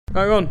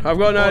Hang on, I've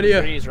got an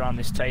idea. Around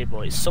this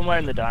table. It's somewhere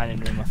in the dining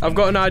room, I think. I've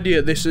got an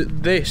idea.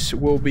 This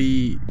will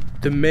be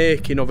the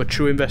making of a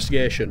true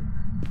investigation.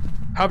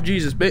 Have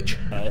Jesus, bitch.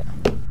 Right.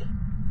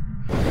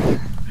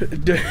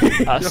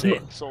 That's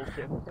it. Insult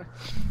him.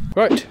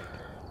 Right.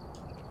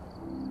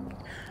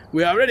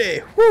 We are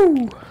ready.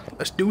 Woo!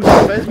 Let's do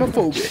some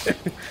Phasmophobia.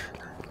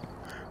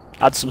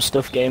 Add some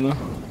stuff, gamer.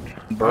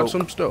 Add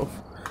some stuff.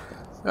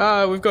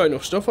 Ah, we've got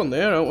enough stuff on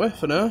there, haven't we,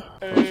 for now?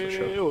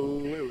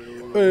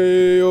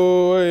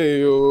 Ayo,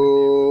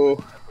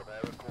 ayo.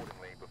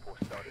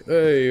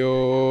 Ayo,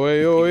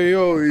 ayo,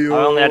 ayo, ayo. I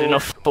only had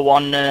enough for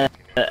one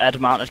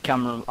head-mounted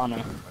camera. Oh no,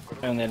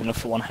 I only had enough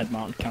for one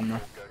head-mounted camera.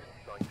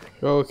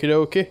 Okie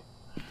dokie.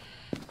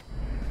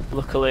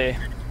 Luckily,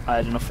 I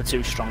had enough for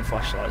 2 strong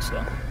flashlights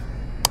though.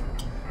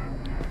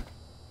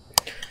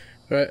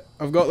 Right,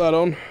 I've got that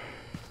on.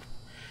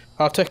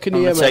 I'll take an EMF.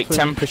 I'm gonna take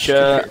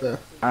temperature,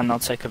 and I'll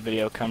take a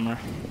video camera.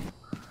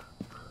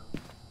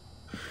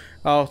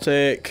 I'll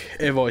take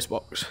a voice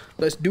box.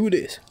 Let's do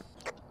this.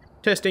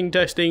 Testing,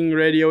 testing,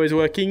 radio is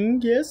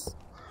working, yes?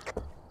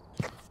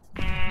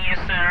 Yes,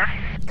 sir.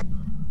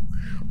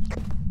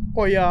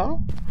 Oh yeah?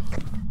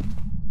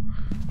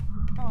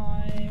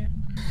 Hi.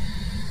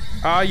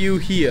 Are you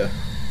here?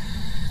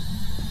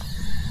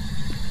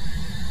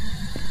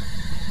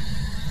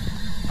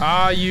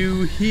 Are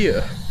you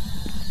here?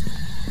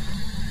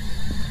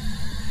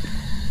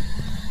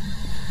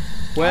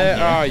 Where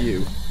are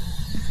you?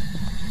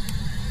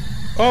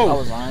 Oh! That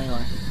was I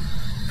anyway.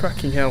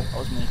 Fucking hell. That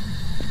was me.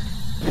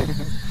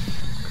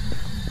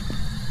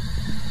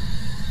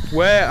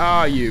 Where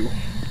are you?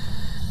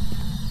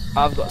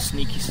 I've got a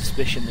sneaky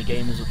suspicion the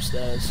game is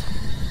upstairs.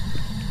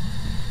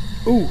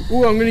 Ooh,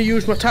 I'm gonna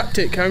use my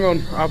tactic, hang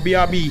on.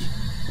 RB.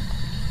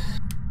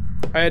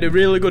 I had a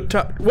really good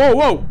Whoa,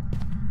 whoa!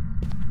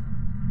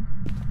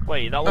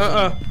 Wait, that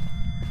wasn't...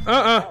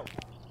 Oh.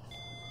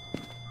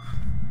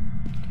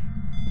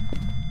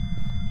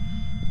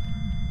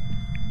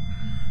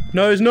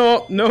 No, he's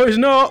not. No, he's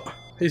not.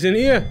 He's in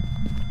here.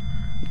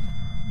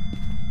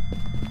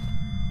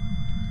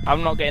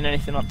 I'm not getting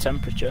anything on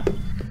temperature.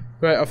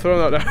 Right, I've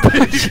thrown that down.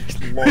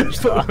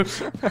 Launched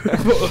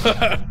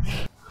that.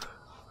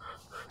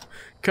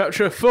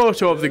 Capture a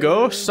photo of the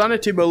ghost.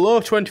 Sanity below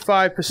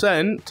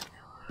 25%.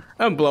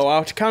 And blow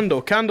out a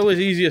candle. Candle is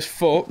easy as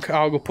fuck.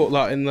 I'll go put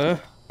that in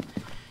there.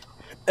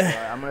 Right,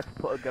 I'm gonna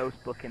put a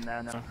ghost book in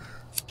there now.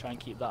 Try and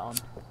keep that on.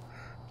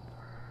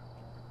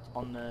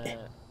 On go.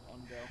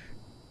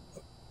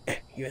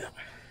 Yeah.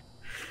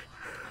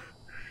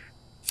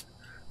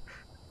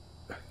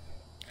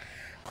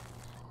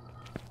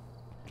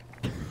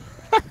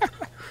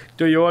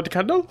 Do you want a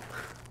candle?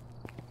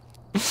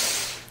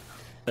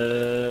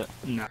 No.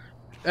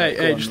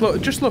 Hey,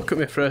 just look at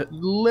me for a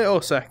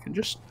little second.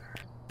 Just.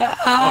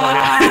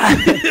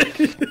 I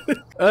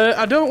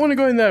don't want to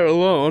go in there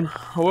alone.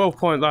 I will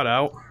point that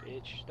out.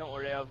 Bitch, don't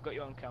worry, I've got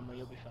you on camera.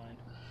 You'll be fine.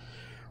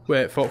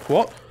 Wait, fuck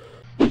what?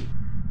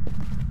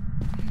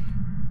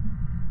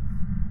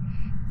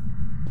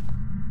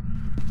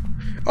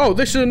 Oh,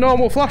 this is a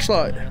normal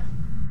flashlight. Yeah.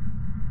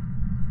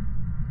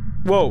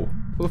 Whoa,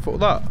 what the fuck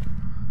was that?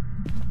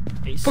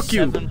 It's Fuck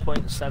you.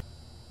 7.7.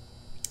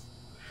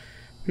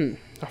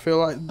 I feel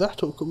like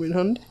that'll come in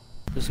handy.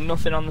 There's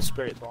nothing on the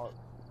spirit box.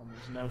 And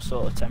there's no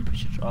sort of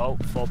temperature. Oh,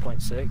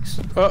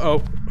 4.6.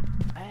 Uh-oh.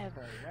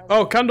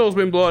 Oh, candle's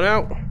been blown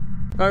out.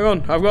 Hang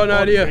on, I've got an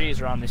idea.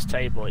 Around this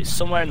table. It's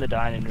somewhere in the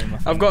dining room, I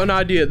think. I've got an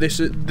idea.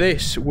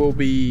 This will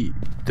be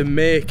the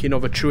making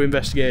of a true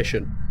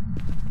investigation.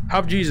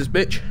 Have Jesus,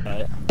 bitch.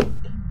 Right.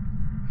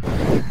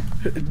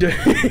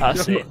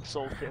 That's it.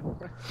 Insult him.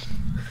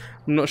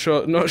 I'm not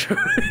sure.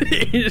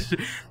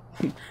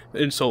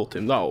 Insult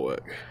him. That'll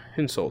work.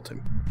 Insult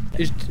him.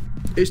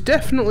 It's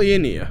definitely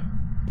in here.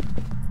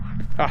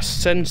 I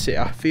sense it.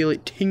 I feel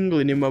it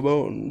tingling in my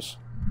bones.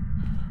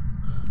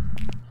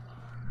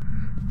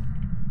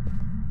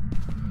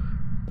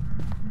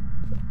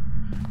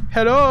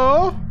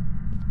 Hello?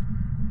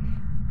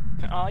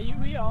 Are you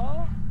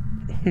here?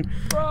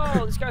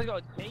 Bro, this guy's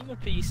got a gamer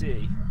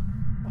PC.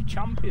 A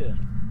champion.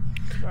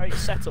 Right,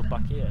 set up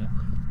back here.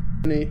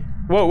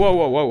 Whoa,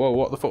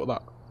 what the fuck was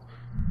that?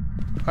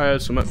 I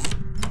heard something.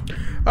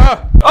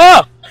 Ah!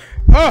 Ah!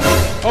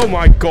 Ah! Oh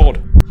my god.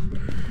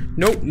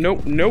 Nope. I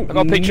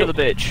got a picture of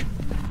the bitch.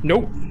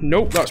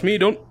 Nope, that's me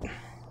done.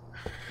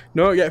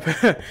 No,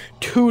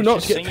 do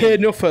not get paid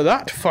enough for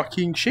that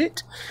fucking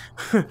shit.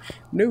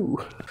 No.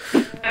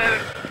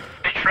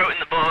 Bitch wrote in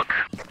the book.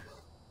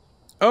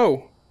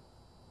 Oh.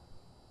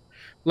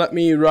 Let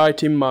me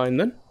write in mine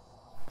then.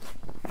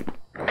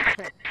 She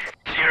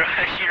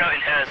wrote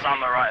in hers, I'm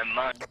gonna write in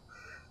mine.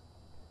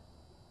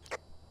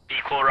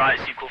 Equal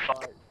rights, equal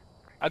fight.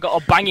 I got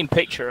a banging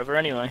picture of her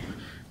anyway.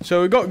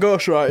 So we got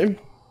ghostwriting.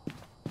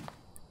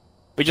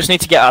 We just need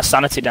to get our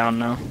sanity down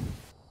now.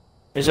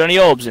 Is there any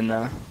orbs in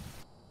there?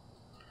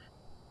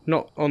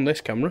 Not on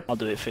this camera. I'll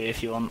do it for you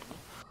if you want.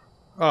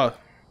 Oh.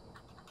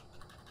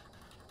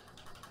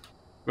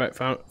 Right,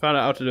 found out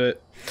how to do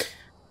it.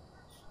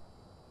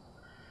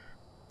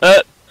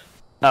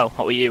 Oh,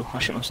 what were you? I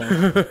shouldn't have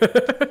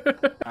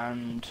said.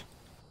 And...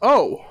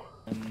 Oh!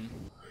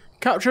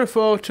 Capture a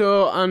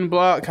photo and blow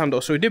out a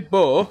candle. So we did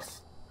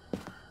both.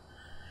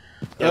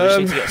 Yeah, we just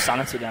need to get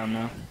sanity down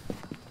now.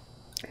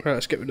 Right,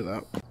 let's get rid of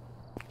that.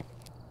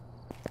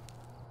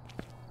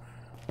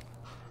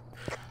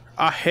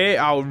 I hate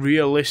how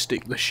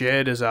realistic the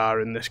shaders are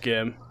in this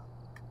game.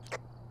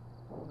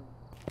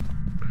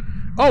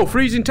 Oh,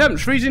 freezing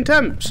temps, freezing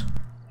temps!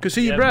 Can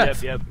see your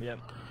breath. Yep.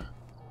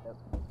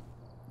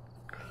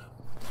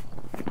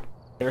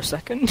 Here a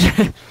second.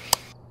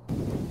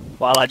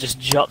 While I just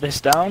jot this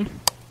down.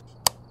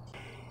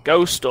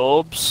 Ghost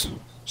orbs.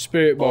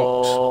 Spirit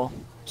box. Or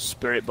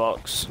spirit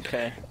box.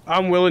 Okay.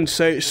 I'm willing to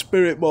say it's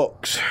spirit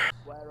box.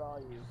 Where are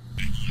you?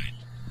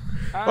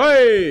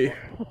 Hey!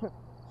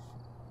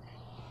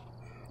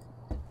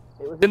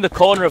 It was in the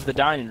corner of the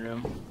dining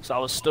room, so I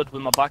was stood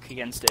with my back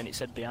against it and it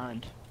said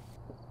behind.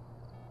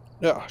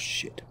 Oh,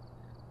 shit.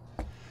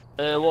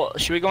 What?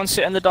 Should we go and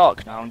sit in the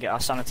dark now and get our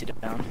sanity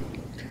down?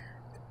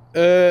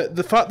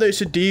 The fact that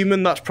it's a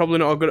demon, that's probably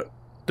not a good...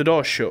 The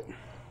door's shut.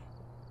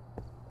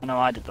 I know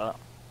I did that.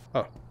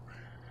 Oh.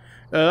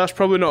 That's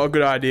probably not a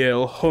good idea.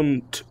 It'll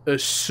hunt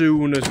as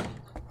soon as...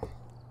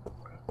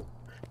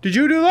 Did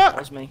you do that?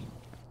 That was me.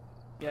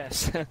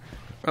 Yes.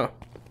 Oh.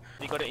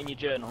 You got it in your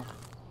journal?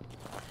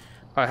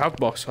 I have,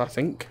 boss, I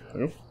think.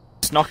 Oh.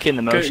 It's knocking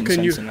the motion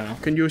sensor now.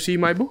 Can you see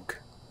my book?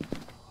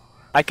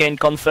 I can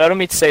confirm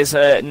it says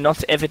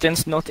not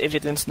evidence, not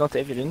evidence, not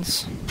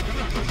evidence.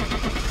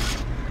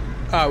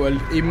 Ah, well,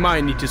 he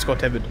might need to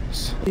got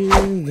evidence.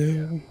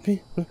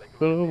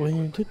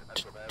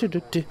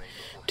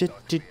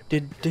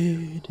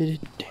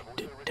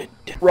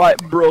 Right,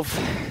 bruv.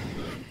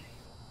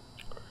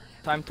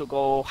 Time to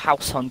go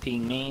house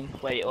hunting, man.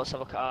 Wait, let's have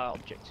a look at our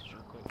objectives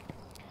real quick.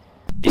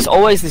 It's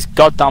always this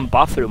goddamn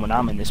bathroom when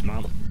I'm in this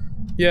map.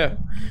 Yeah.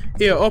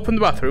 Here, open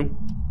the bathroom.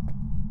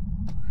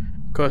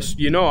 Because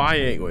you know I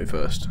ain't going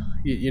first.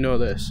 You know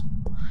this.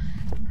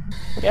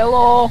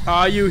 Hello!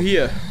 Are you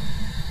here?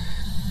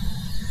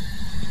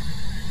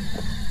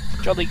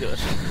 Jolly good.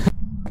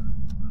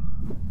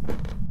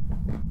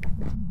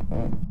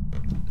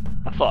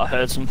 I thought I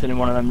heard something in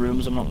one of them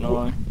rooms, I'm not gonna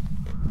lie.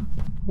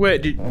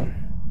 Wait, did...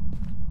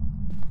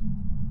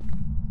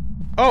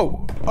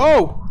 Oh!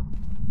 Oh!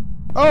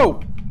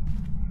 Oh!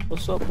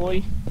 What's up,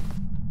 boy?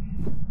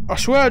 I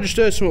swear I just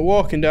heard someone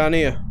walking down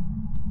here.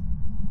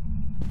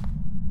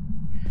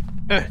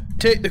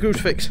 Take the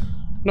crucifix.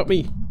 Not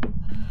me.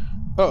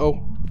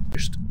 Uh-oh.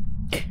 Just...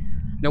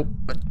 No,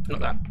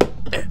 not that.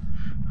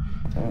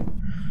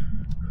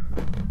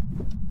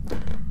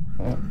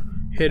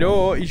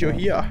 Hello, is you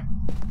here?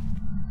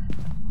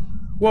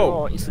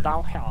 Whoa. Oh, is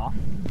thou here?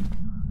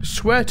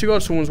 Swear to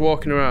God someone's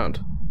walking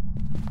around.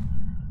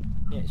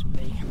 Yeah, it's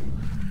me.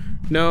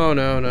 No,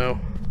 no,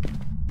 no.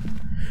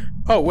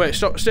 Oh, wait,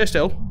 stop, stay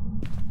still.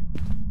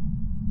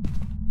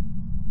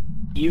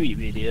 You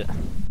idiot.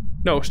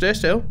 No, stay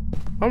still.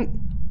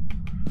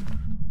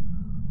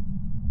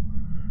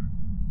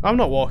 I'm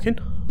not walking.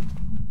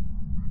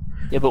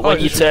 Yeah, but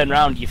when you turn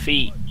round, your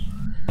feet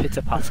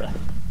pitter patter.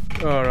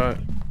 Alright.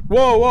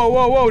 Whoa, whoa,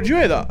 whoa, whoa, did you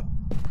hear that?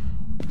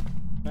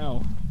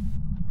 No.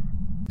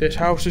 This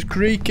house is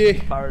creaky.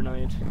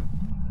 Paranoid.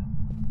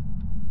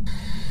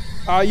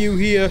 Are you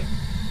here?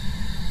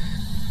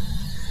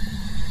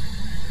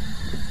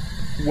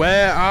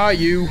 Where are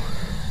you?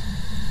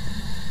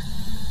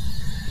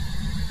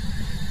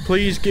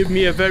 Please give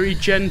me a very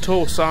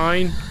gentle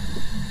sign.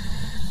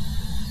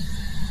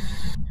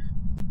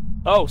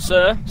 Oh,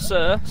 sir.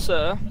 Yeah,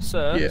 Sir.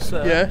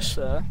 yes.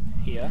 Sir.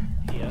 Here.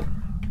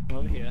 Come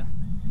over here.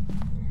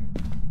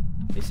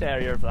 This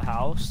area of the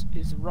house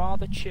is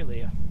rather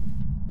chillier.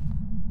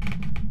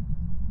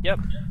 Yep,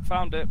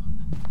 found it.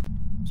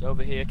 It's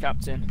over here,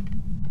 Captain.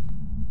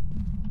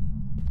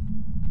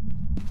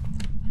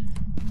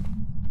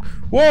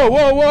 Whoa,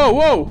 whoa, whoa,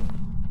 whoa!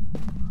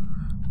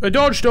 A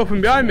door just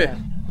opened behind me.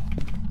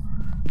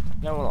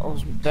 No,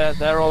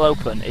 they're all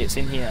open. It's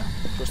in here.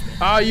 Trust me.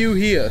 Are you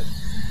here?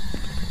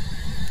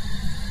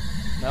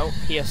 No,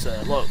 here,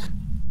 sir. Look.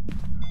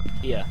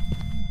 Here.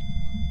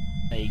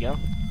 There you go.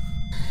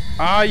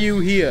 Are you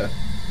here?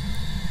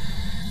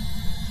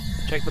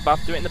 Check the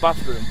bath. Do it in the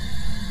bathroom.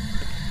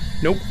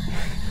 Nope.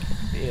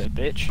 Here,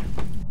 bitch.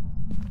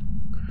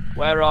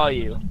 Where are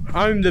you?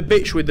 I'm the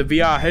bitch with the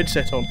VR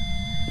headset on.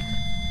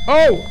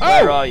 Oh!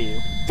 Where are you?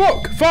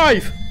 Fuck!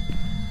 5!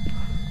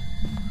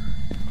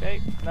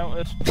 Okay,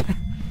 noted.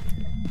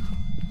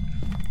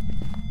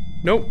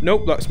 Nope,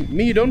 nope, that's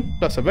me done.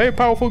 That's a very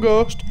powerful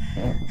ghost.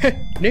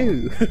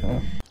 No.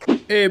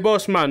 Hey,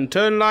 boss man,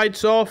 turn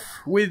lights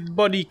off with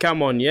body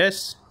cam on,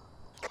 yes?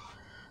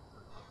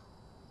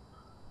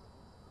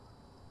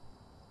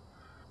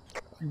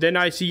 Then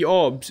I see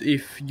orbs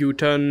if you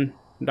turn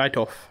light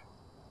off.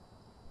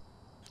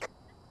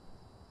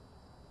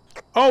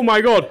 Oh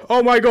my god!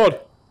 Oh my god!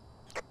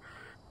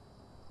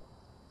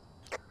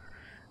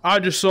 I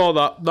just saw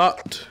that.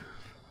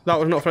 That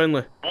was not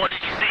friendly. What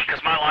did you see?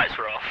 Because my lights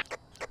were off.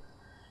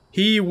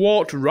 He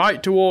walked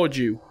right towards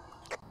you.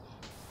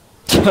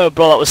 Bro,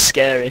 that was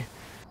scary.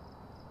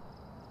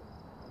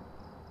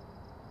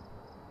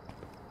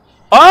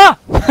 Ah!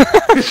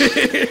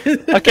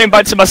 I came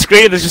back to my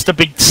screen and there's just a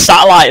big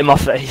satellite in my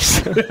face.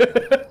 Is there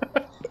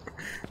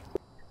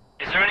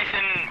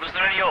anything... Was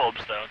there any orbs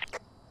though?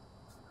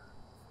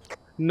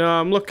 No,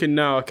 I'm looking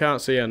now, I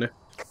can't see any.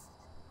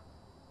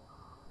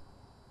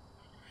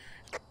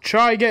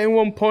 Try getting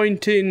one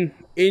pointing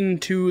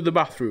into the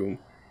bathroom.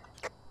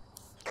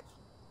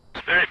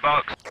 Spirit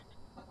box.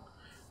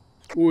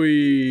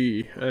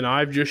 Wee, and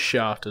I've just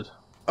shattered.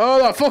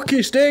 Oh, that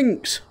fucking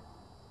stinks!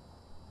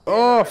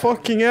 Oh,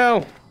 fucking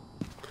hell.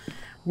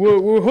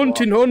 We're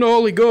hunting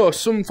unholy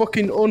ghosts. Some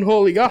fucking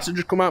unholy gas had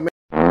just come out me.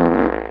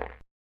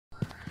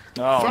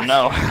 Oh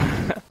no.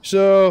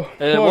 So,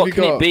 what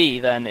can it be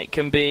then? It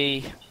can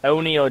be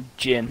Oni or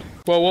Jinn.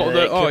 Well, what are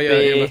the... Oh,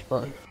 yeah,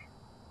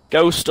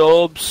 ghost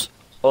orbs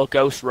or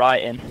ghost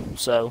writing.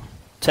 So,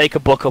 take a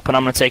book up and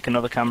I'm going to take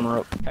another camera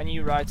up. Can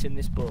you write in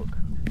this book?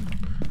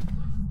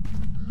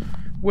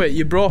 Wait,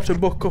 you brought a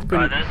book up and...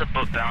 Right, there's a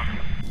book down.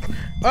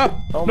 Ah,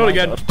 oh not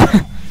again.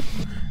 God.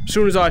 As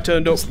soon as I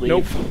turned up,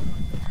 nope.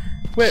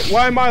 Wait,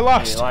 why am I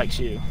last? He likes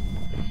you.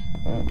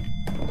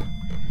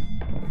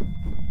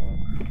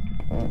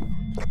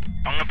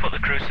 I'm gonna put the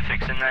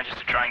crucifix in there just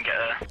to try and get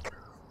her.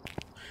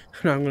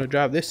 Now I'm gonna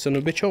drive this son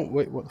of a bitch home.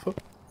 Wait, what the fuck?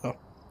 Oh.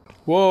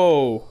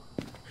 Whoa.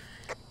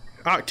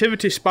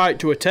 Activity spiked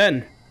to a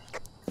 10.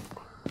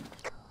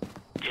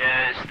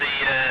 Yeah, it's the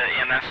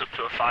EMF's up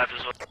to a 5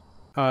 as well.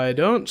 I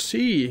don't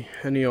see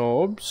any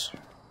orbs.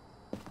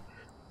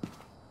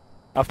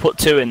 I've put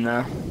 2 in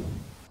there.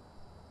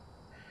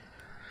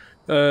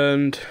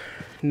 And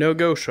no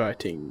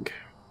ghostwriting.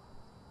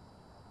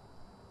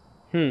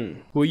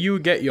 Will you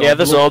get your... Yeah,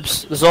 there's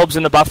orbs. There's orbs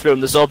in the bathroom.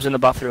 There's orbs in the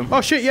bathroom.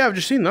 Oh shit, yeah, I've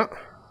just seen that.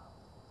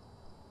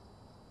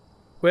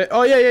 Wait,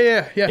 oh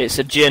yeah. It's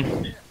a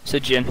Jinn. It's a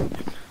Jinn.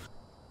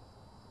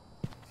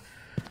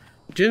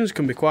 Jinns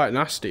can be quite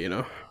nasty, you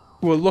know.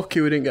 We're lucky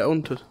we didn't get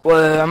hunted.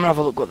 Well, I'm gonna have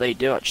a look what they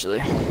do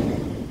actually.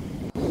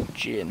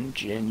 Jinn.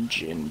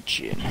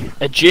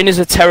 A Jinn is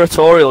a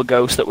territorial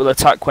ghost that will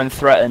attack when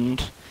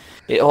threatened.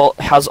 It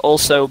has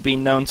also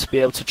been known to be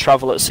able to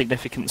travel at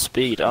significant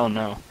speed. Oh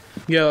no.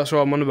 Yeah, that's what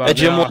I'm on about. A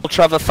Jinn will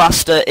travel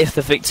faster if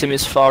the victim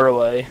is far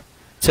away.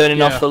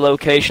 Turning off the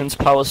location's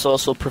power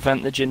source will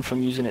prevent the Jinn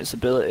from using its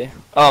ability.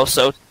 Oh,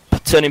 so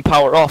turning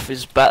power off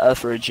is better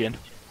for a Jinn.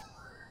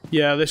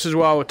 Yeah, this is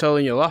what I was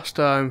telling you last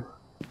time.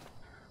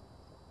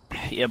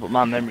 Yeah, but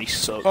my memory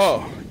sucks.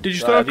 Oh, did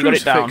you throw a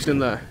crucifix in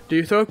there? Did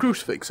you throw a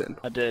crucifix in?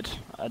 I did,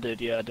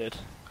 yeah I did.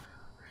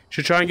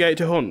 Should try and get it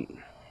to hunt?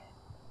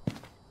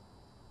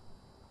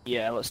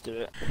 Yeah, let's do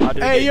it.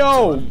 Hey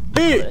yo,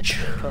 bitch!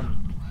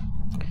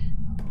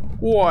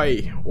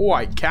 Why? Oh,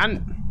 I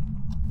can't.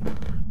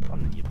 Come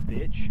on, you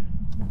bitch.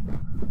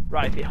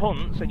 Right, if it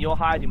hunts and you're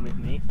hiding with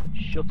me,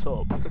 shut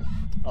up.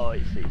 Oh,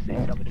 it's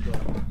having a go.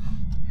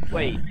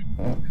 Wait.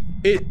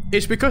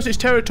 It's because it's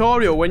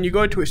territorial. When you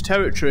go into its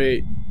territory,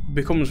 it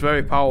becomes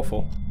very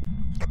powerful.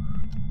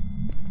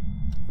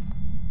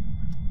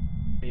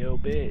 Yo,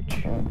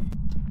 bitch.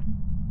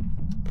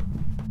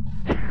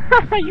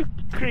 You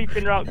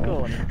creeping round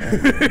corner.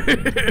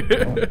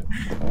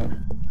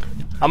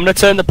 I'm gonna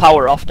turn the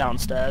power off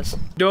downstairs.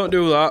 Don't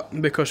do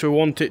that because we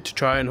want it to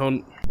try and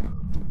hunt.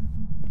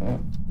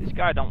 This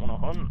guy don't want to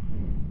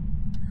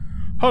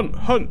hunt.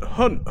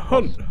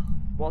 Hunt.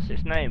 What's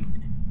its name?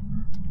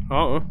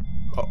 Oh.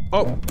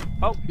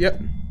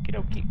 Yep.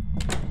 Okie.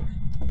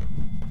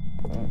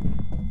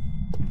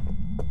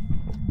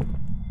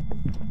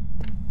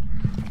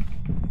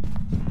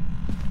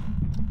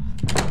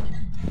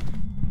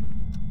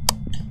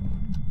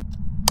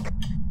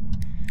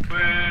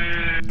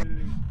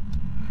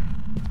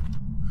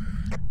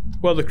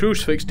 Well, the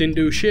crucifix didn't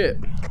do shit.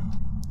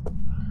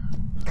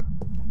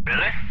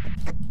 Really?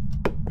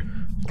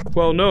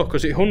 Well, no,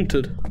 because it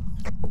hunted.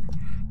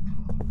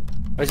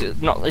 Is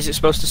it not? Is it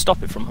supposed to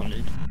stop it from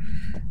hunting?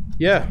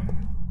 Yeah.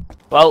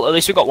 Well, at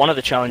least we got one of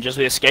the challenges.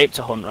 We escaped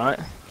to hunt, right?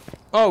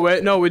 Oh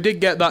wait, no, we did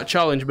get that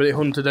challenge, but it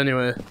hunted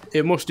anyway.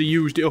 It must have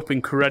used it up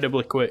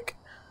incredibly quick.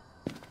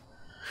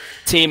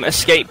 Team,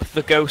 escape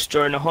the ghost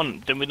during a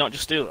hunt. Did we not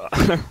just do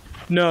that?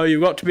 No,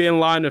 you've got to be in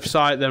line of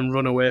sight, then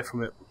run away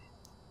from it.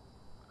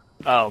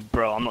 Oh,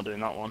 bro, I'm not doing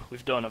that one.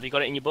 We've done. Have you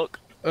got it in your book?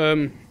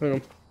 Hang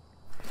on.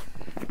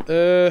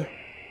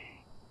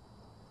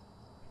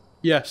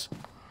 Yes.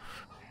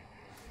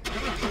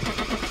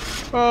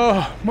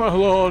 Oh, my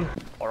lord.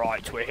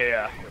 Alright, we're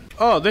here.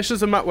 Oh, this is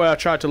the map where I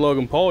tried to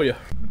Logan Paul you.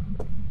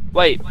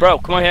 Wait, bro,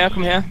 come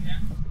here.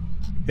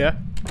 Yeah?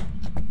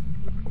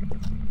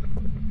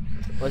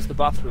 Where's the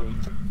bathroom?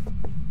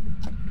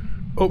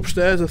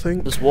 Upstairs, I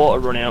think. There's water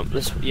running up.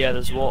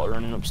 There's water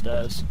running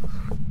upstairs.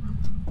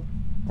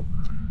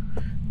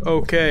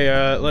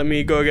 Okay, let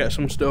me go get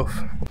some stuff.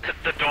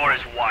 The door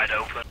is wide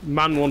open.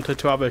 Man wanted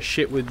to have a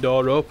shit with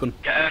door open.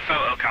 Get a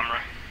photo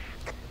camera.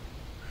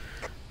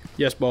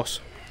 Yes, boss.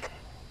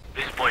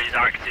 This boy is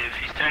active.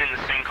 He's turning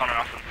the sink on and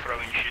off and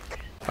throwing shit.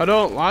 I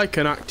don't like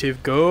an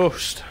active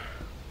ghost.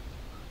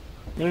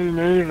 Me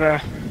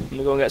neither. I'm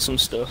gonna go get some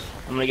stuff.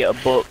 I'm gonna get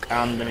a book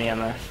and an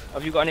EMF.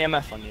 Have you got an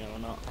EMF on you or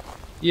not?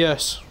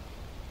 Yes.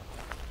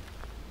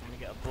 I'm gonna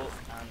get book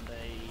and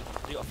a...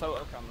 Have you got a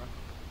photo camera?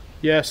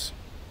 Yes.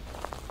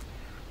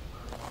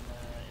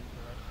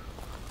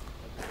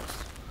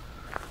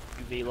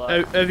 UV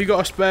light. Have you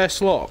got a spare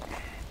slot?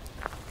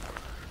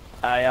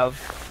 I have,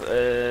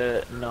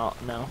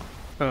 not, no.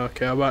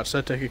 Okay, I'm about to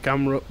say take a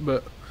camera up,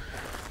 but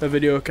a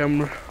video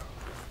camera.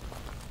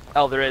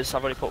 Oh, there is.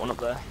 I've already put one up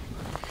there.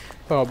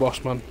 Oh,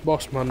 boss man,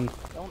 boss man.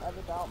 Don't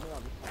ever doubt me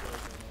on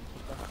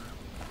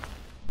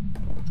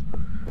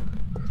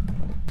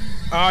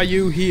this. Are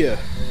you here?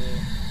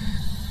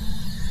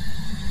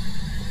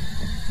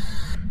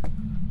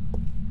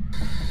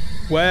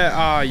 Where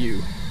are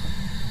you?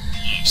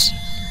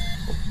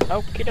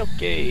 Okie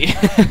dokie.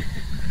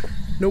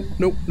 Nope,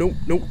 nope, nope,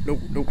 nope, nope,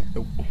 nope,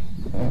 nope.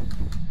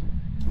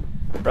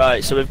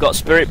 Right, so we've got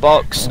spirit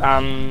box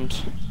and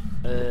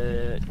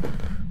you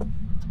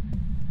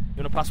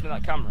wanna pass me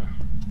that camera?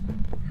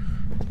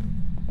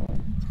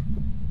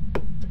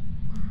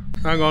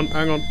 Hang on,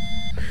 hang on.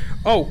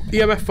 Oh,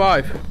 EMF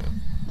 5.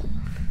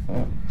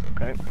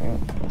 Okay.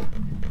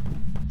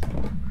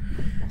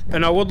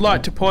 And I would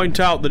like to point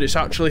out that it's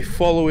actually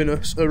following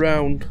us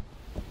around.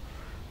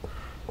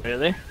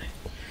 Really?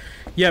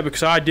 Yeah,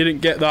 because I didn't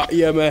get that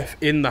EMF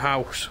in the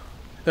house,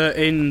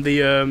 in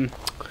the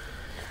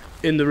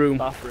room.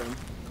 Bathroom.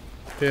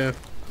 Yeah.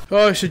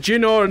 Oh, it's a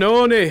Jinn or an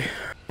Oni.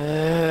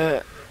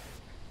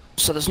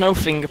 So there's no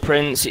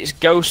fingerprints. It's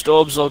ghost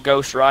orbs or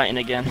ghost writing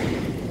again.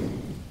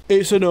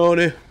 It's an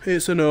Oni.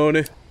 It's an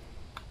Oni.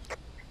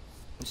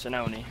 It's an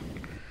Oni.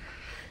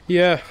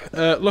 Yeah.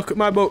 Look at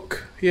my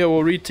book. Here,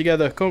 we'll read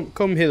together.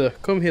 Come hither.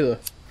 Come hither.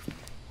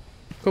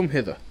 Come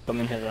hither. Come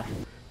in hither.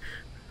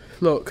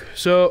 Look.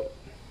 So,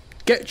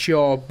 get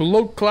your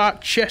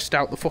blood-clot chest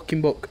out the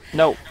fucking book.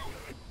 No.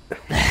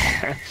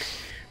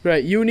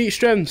 Right, unique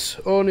strengths.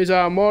 Onis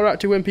are more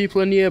active when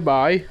people are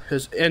nearby,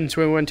 as hence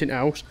when we went in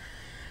house.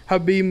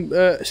 Have been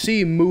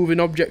seen moving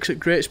objects at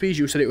great speeds.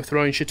 You said it was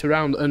throwing shit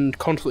around and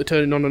constantly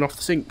turning on and off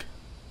the sink.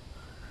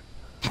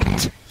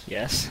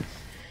 Yes.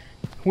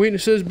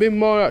 Weaknesses, being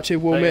more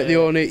active will make the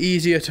Oni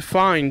easier to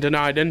find and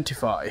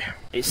identify.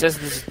 It says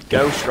there's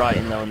ghost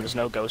writing though, and there's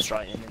no ghost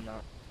writing in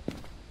that.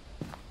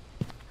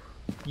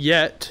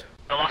 Yet.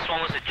 The last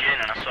one was a Jinn,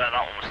 and I swear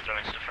that one was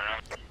throwing stuff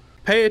around.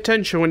 Pay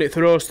attention when it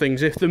throws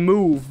things. If they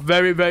move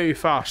very, very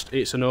fast,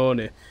 it's an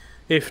Oni.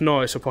 If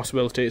not, it's a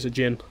possibility it's a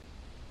Jinn.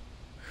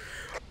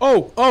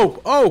 Oh,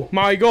 oh, oh,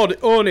 my God,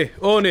 Oni,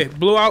 Oni.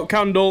 Blew out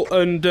candle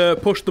and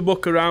pushed the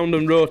book around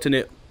and wrote in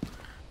it.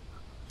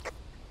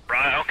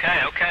 Right,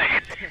 okay, okay.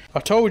 I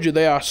told you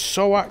they are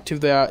so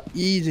active, they are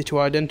easy to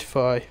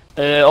identify.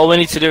 All we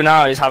need to do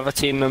now is have a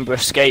team member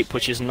escape,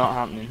 which is not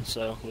happening,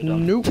 so we're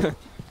done. Nope.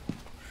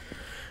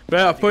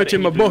 Right, I put it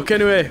in my book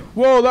anyway.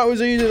 Whoa, that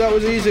was easy, that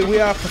was easy. We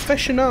are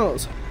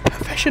professionals.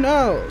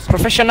 Professionals.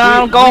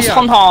 Professional ghost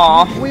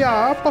hunter. We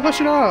are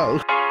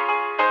professionals.